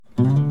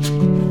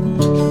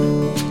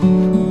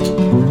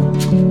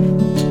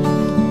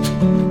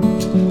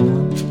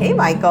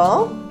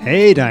Michael.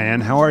 Hey,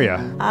 Diane. How are you?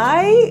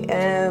 I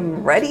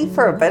am ready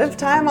for a bit of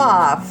time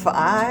off.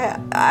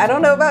 I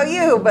don't know about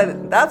you,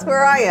 but that's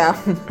where I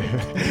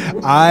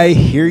am. I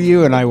hear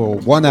you, and I will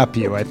one-up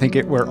you. I think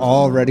we're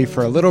all ready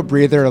for a little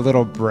breather, a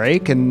little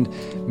break, and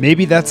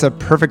maybe that's a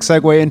perfect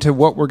segue into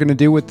what we're going to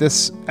do with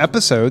this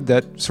episode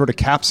that sort of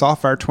caps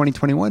off our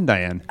 2021,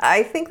 Diane.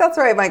 I think that's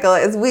right, Michael.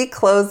 As we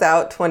close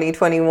out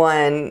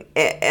 2021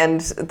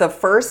 and the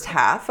first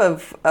half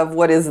of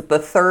what is the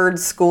third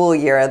school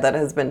year that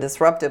has been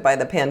disrupted by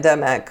the pandemic,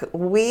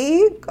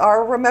 we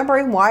are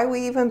remembering why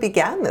we even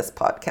began this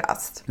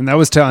podcast. And that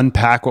was to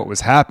unpack what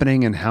was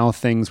happening and how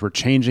things were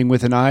changing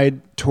with an eye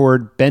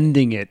toward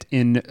bending it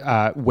in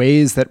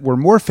ways that were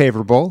more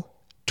favorable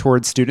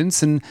towards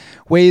students and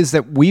ways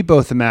that we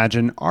both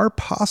imagine are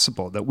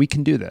possible, that we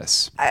can do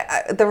this.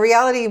 The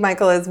reality,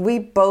 Michael, is we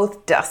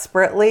both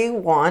desperately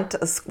want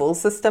a school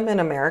system in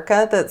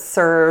America that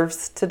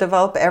serves to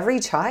develop every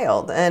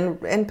child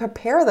and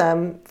prepare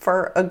them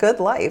for a good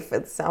life.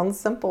 It sounds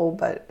simple,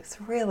 but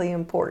it's really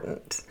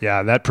important.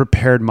 Yeah, that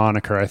prepared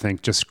moniker, I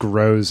think, just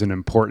grows in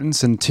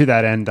importance. And to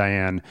that end,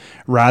 Diane,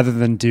 rather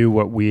than do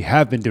what we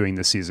have been doing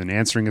this season,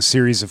 answering a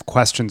series of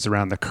questions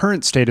around the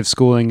current state of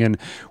schooling and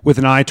with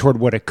an eye toward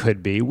what it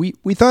could be, we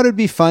thought it'd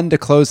be fun to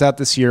close out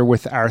this year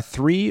with our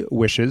 3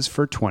 wishes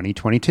for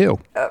 2022.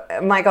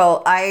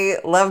 Michael, I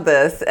love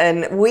this.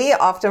 And we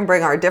often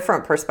bring our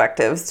different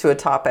perspectives to a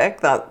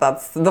topic.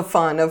 That's the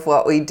fun of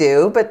what we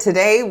do. But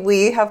today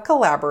we have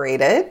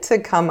collaborated to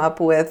come up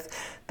with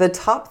the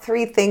top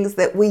 3 things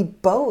that we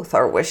both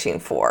are wishing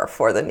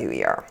for the new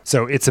year.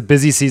 So it's a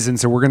busy season,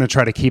 so we're going to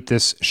try to keep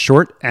this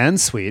short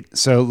and sweet.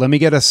 So let me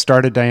get us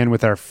started, Diane,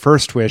 with our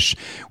first wish,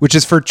 which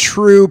is for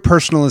true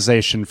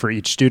personalization for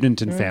each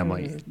student and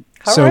family.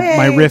 So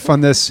my riff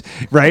on this,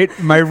 right?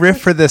 My riff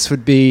for this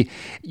would be,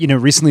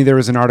 recently there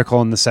was an article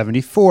in the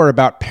 74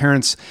 about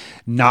parents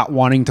not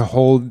wanting to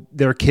hold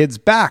their kids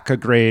back a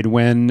grade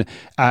when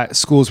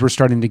schools were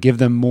starting to give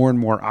them more and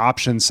more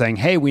options, saying,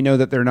 hey, we know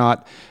that they're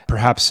not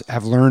perhaps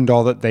have learned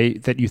all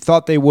that you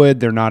thought they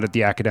would. They're not at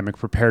the academic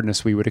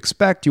preparedness we would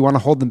expect. You want to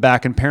hold them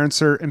back. And parents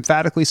are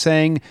emphatically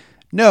saying,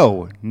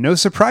 no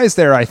surprise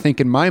there, I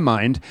think, in my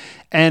mind.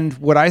 And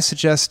what I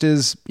suggest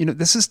is,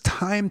 this is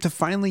time to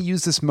finally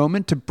use this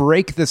moment to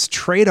break this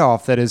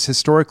trade-off that has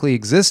historically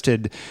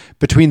existed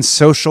between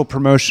social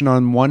promotion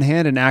on one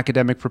hand and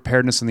academic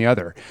preparedness on the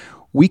other.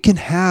 We can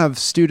have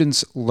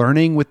students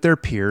learning with their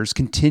peers,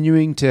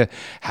 continuing to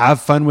have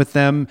fun with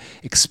them,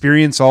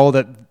 experience all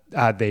that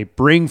they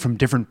bring from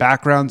different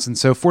backgrounds and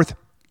so forth,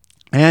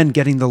 and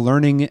getting the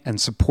learning and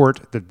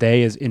support that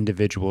they as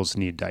individuals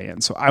need,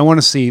 Diane. So I want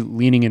to see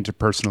leaning into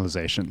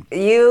personalization.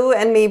 You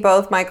and me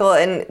both, Michael,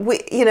 and we,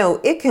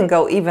 it can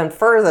go even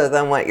further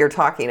than what you're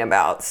talking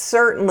about.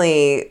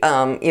 Certainly,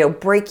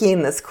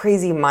 breaking this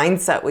crazy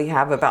mindset we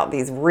have about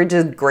these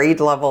rigid grade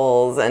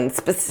levels and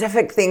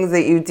specific things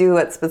that you do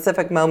at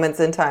specific moments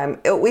in time.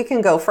 We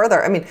can go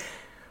further. I mean,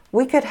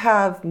 we could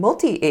have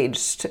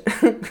multi-aged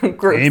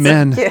groups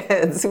Amen. Of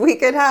kids. We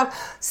could have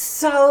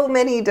so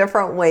many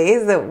different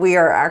ways that we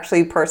are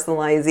actually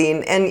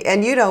personalizing.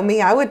 And you know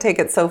me, I would take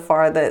it so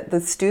far that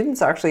the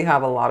students actually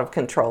have a lot of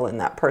control in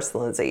that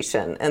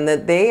personalization and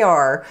that they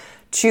are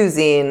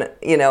choosing,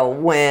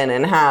 when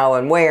and how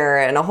and where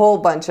and a whole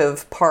bunch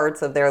of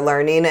parts of their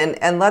learning.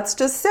 And let's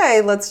just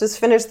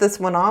finish this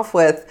one off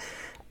with,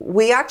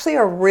 we actually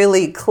are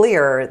really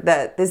clear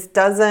that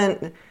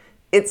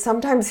it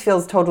sometimes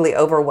feels totally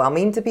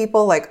overwhelming to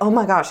people, like, oh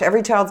my gosh,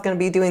 every child's going to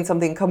be doing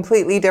something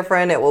completely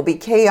different. It will be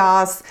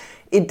chaos.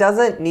 It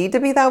doesn't need to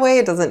be that way.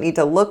 It doesn't need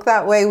to look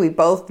that way. We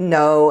both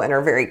know and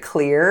are very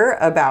clear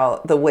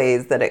about the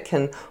ways that it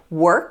can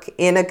work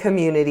in a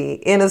community,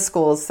 in a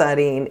school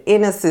setting,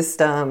 in a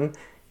system,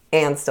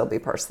 and still be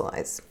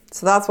personalized.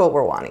 So that's what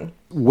we're wanting.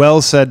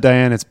 Well said,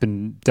 Diane. It's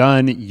been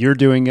done. You're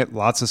doing it.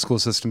 Lots of school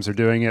systems are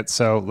doing it.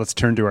 So let's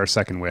turn to our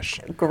second wish.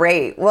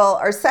 Great. Well,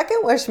 our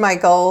second wish,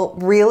 Michael,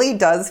 really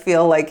does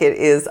feel like it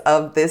is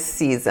of this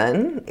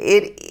season.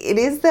 It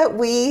is that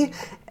we,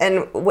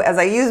 and as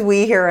I use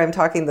we here, I'm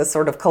talking the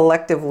sort of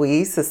collective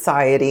we,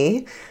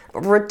 society,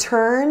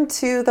 return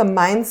to the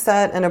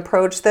mindset and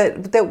approach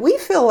that we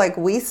feel like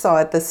we saw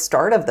at the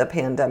start of the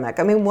pandemic.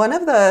 I mean,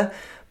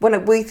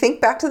 when we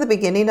think back to the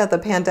beginning of the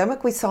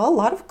pandemic, we saw a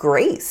lot of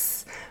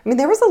grace. I mean,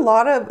 there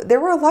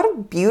were a lot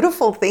of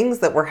beautiful things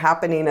that were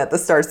happening at the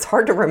start. It's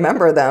hard to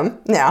remember them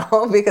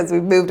now because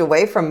we've moved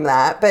away from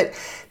that. But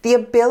the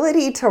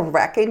ability to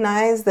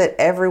recognize that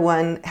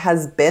everyone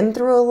has been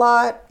through a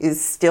lot,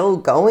 is still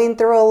going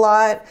through a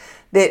lot,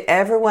 that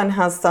everyone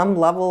has some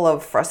level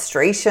of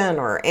frustration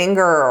or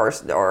anger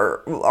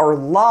or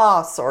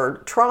loss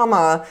or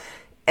trauma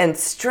and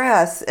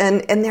stress,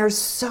 and there's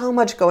so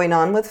much going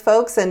on with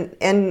folks,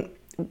 and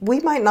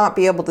we might not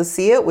be able to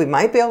see it, we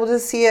might be able to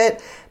see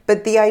it,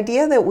 but the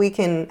idea that we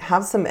can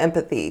have some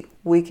empathy,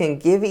 we can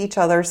give each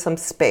other some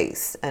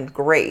space and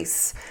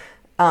grace,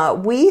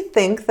 we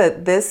think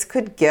that this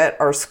could get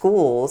our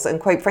schools and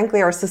quite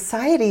frankly our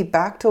society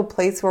back to a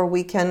place where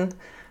we can,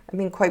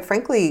 quite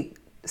frankly,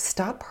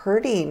 stop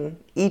hurting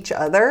each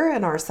other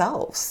and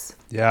ourselves.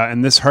 Yeah,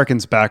 and this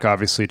harkens back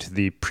obviously to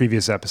the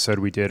previous episode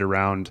we did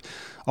around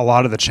a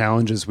lot of the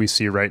challenges we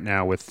see right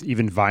now with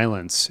even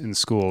violence in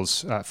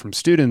schools from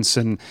students,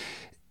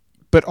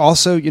 but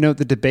also,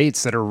 the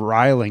debates that are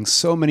riling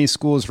so many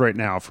schools right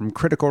now, from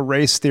critical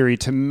race theory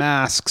to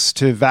masks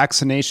to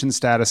vaccination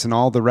status and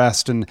all the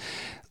rest. And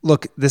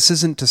look, this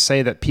isn't to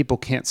say that people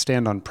can't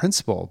stand on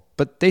principle,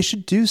 but they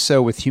should do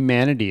so with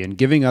humanity and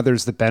giving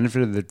others the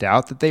benefit of the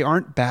doubt that they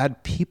aren't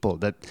bad people,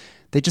 that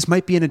they just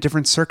might be in a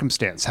different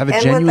circumstance, have a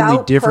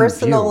genuinely different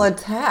personal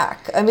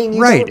attack. I mean,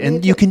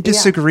 you can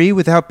disagree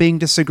without being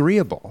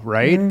disagreeable,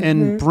 right? Mm-hmm.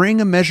 And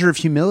bring a measure of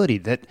humility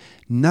that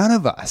none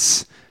of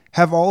us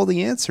have all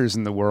the answers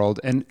in the world,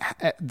 and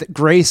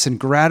grace and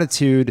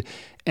gratitude,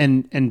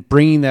 and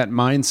bringing that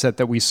mindset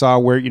that we saw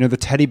where, the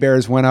teddy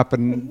bears went up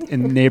in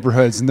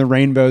neighborhoods and the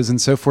rainbows and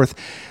so forth.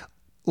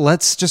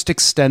 Let's just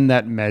extend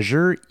that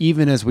measure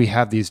even as we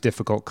have these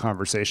difficult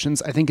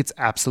conversations. I think it's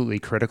absolutely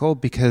critical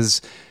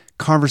because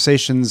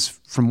conversations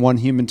from one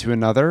human to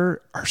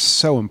another are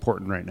so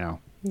important right now.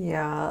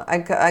 Yeah,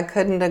 I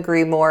couldn't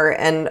agree more.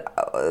 And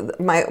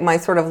my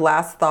sort of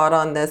last thought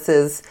on this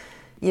is,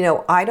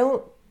 I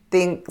don't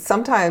think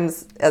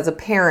sometimes as a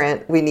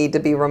parent, we need to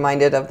be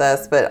reminded of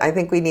this, but I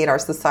think we need our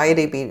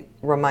society to be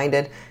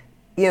reminded,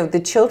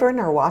 the children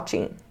are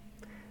watching.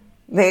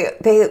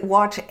 They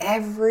watch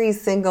every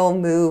single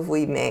move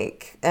we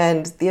make,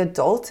 and the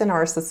adults in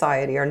our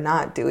society are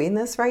not doing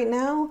this right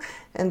now,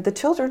 and the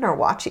children are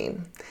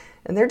watching,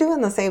 and they're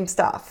doing the same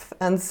stuff.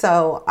 And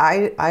so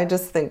I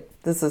just think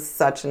this is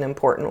such an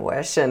important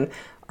wish, and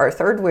our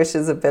third wish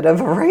is a bit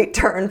of a right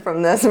turn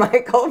from this,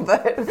 Michael,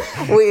 but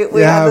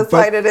we have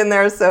decided in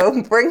there,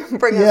 so bring us home.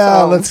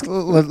 Yeah,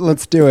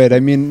 let's do it. I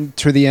mean,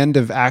 to the end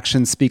of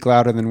actions speak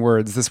louder than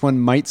words. This one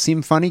might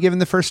seem funny given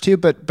the first two,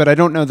 but I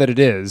don't know that it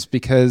is,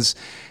 because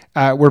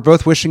we're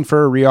both wishing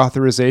for a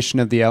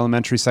reauthorization of the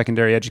Elementary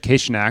Secondary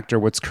Education Act, or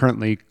what's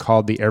currently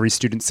called the Every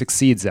Student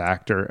Succeeds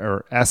Act,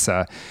 or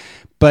ESSA,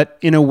 but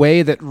in a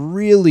way that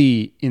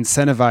really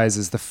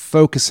incentivizes the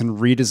focus and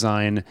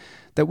redesign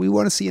that we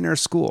want to see in our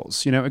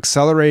schools,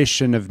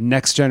 acceleration of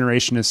next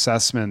generation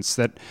assessments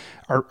that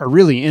are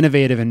really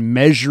innovative in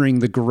measuring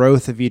the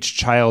growth of each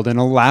child and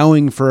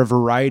allowing for a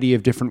variety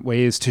of different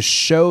ways to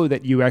show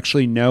that you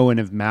actually know and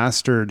have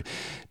mastered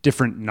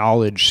different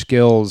knowledge,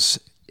 skills,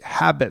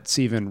 habits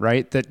even,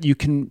 right? That you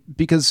can,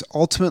 because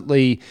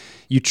ultimately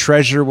you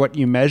treasure what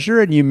you measure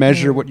and you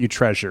measure what you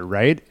treasure,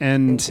 right?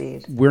 And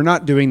Indeed. We're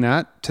not doing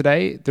that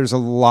today. There's a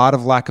lot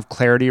of lack of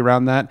clarity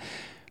around that.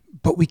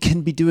 But we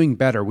can be doing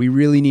better. We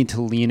really need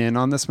to lean in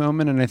on this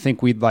moment. And I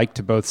think we'd like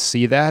to both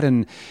see that.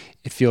 And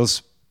it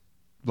feels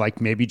like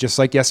maybe just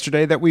like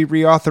yesterday that we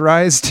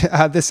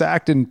reauthorized this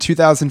act in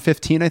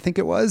 2015, I think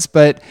it was.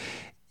 But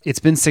it's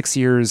been 6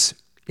 years.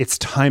 It's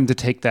time to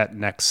take that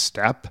next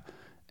step.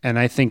 And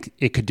I think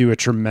it could do a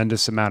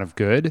tremendous amount of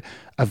good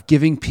of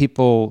giving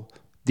people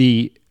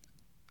the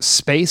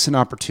space and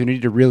opportunity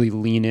to really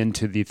lean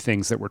into the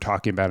things that we're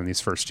talking about in these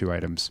first two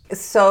items.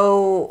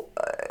 So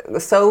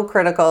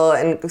critical.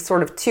 And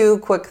sort of two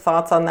quick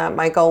thoughts on that,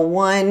 Michael.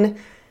 One,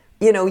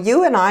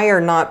 you and I are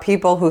not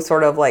people who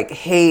sort of like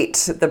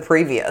hate the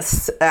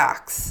previous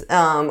acts.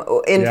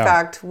 In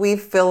fact, we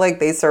feel like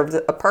they served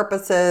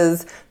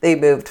purposes, they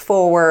moved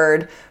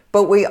forward,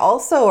 but we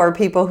also are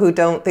people who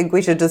don't think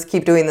we should just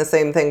keep doing the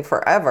same thing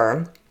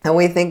forever. And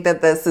we think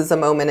that this is a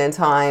moment in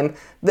time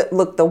that,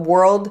 look, the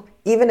world,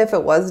 even if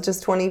it was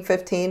just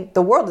 2015,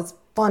 the world is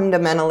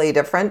fundamentally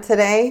different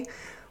today.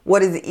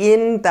 What is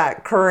in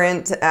that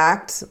current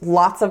act,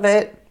 lots of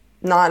it,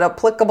 not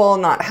applicable,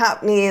 not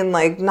happening,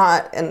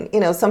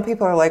 and some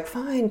people are like,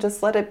 fine,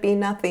 just let it be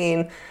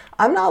nothing.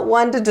 I'm not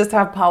one to just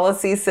have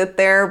policy sit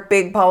there,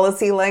 big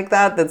policy like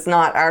that, that's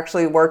not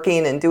actually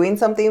working and doing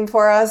something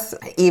for us,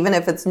 even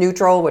if it's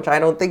neutral, which I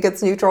don't think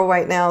it's neutral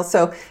right now.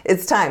 So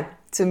it's time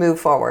to move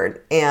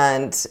forward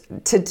and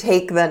to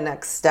take the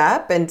next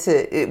step, and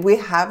we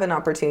have an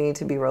opportunity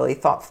to be really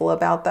thoughtful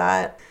about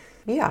that.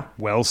 Yeah.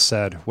 Well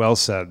said. Well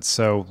said.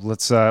 So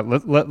let's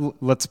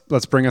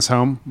bring us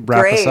home.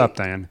 Wrap us up,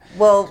 Diane.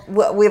 Well,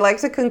 we like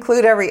to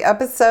conclude every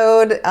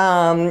episode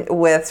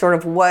with sort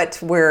of what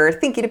we're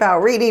thinking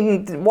about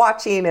reading,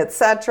 watching,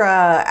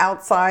 etc.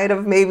 outside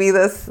of maybe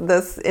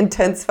this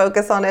intense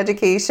focus on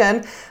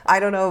education. I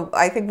don't know.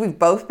 I think we've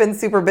both been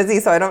super busy,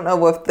 so I don't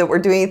know if that we're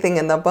doing anything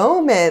in the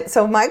moment.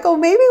 So, Michael,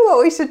 maybe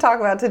what we should talk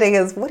about today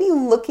is, what are you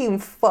looking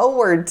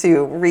forward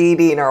to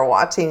reading or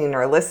watching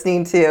or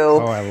listening to?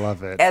 Oh, I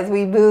love it. As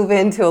we move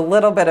into a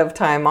little bit of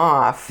time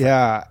off.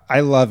 Yeah,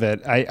 I love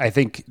it. I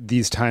think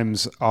these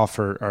times off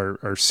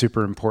are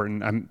super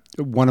important.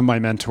 One of my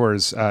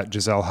mentors,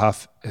 Giselle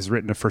Huff, has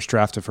written a first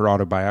draft of her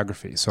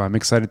autobiography. So I'm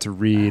excited to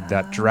read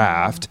that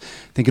draft.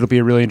 I think it'll be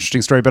a really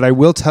interesting story. But I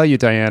will tell you,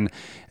 Diane,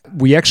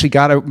 we actually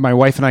my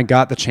wife and I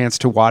got the chance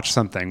to watch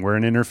something. We're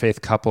an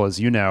interfaith couple, as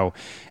you know,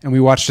 and we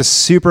watched a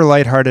super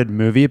lighthearted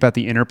movie about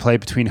the interplay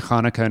between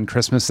Hanukkah and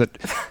Christmas that,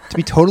 to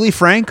be totally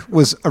frank,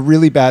 was a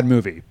really bad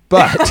movie.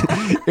 But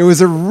it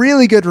was a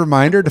really good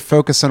reminder to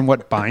focus on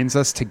what binds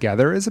us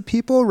together as a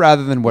people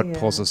rather than what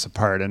pulls us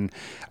apart. And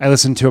I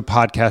listened to a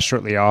podcast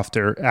shortly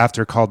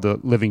after called the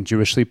Living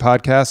Jewishly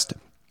podcast,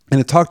 and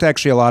it talked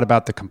actually a lot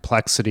about the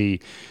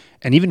complexity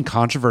and even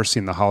controversy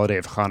in the holiday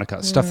of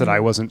Hanukkah, stuff that I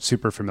wasn't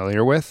super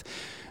familiar with.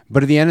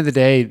 But at the end of the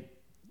day,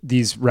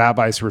 these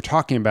rabbis who were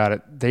talking about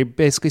it, they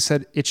basically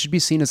said it should be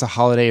seen as a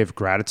holiday of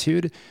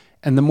gratitude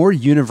and the more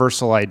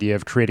universal idea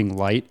of creating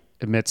light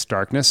amidst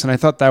darkness. And I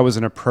thought that was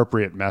an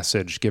appropriate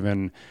message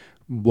given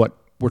what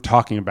we're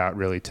talking about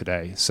really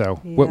today. So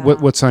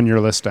what's on your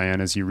list, Diane,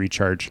 as you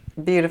recharge?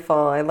 Beautiful.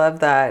 I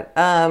love that.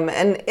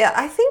 And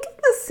I think in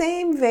the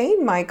same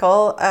vein,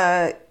 Michael,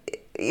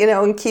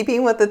 in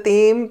keeping with the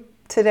theme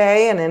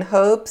today and in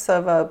hopes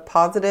of a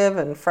positive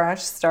and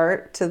fresh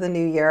start to the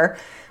new year,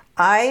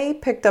 I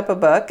picked up a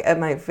book at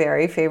my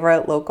very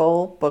favorite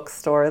local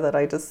bookstore that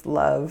I just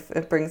love.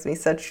 It brings me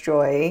such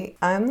joy.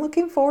 I'm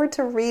looking forward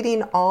to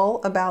reading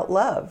All About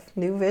Love,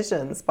 New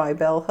Visions by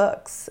Bell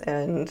Hooks.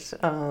 And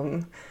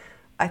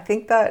I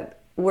think that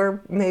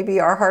maybe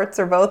our hearts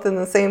are both in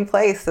the same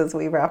place as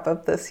we wrap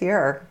up this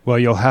year. Well,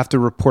 you'll have to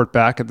report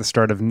back at the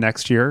start of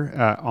next year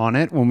on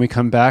it when we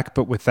come back.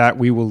 But with that,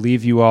 we will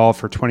leave you all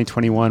for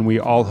 2021. We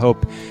all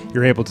hope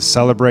you're able to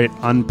celebrate,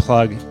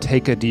 unplug,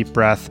 take a deep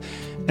breath,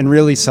 and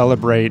really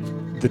celebrate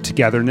the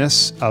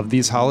togetherness of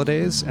these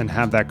holidays and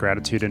have that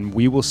gratitude. And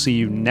we will see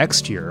you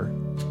next year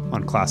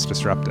on Class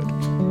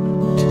Disrupted.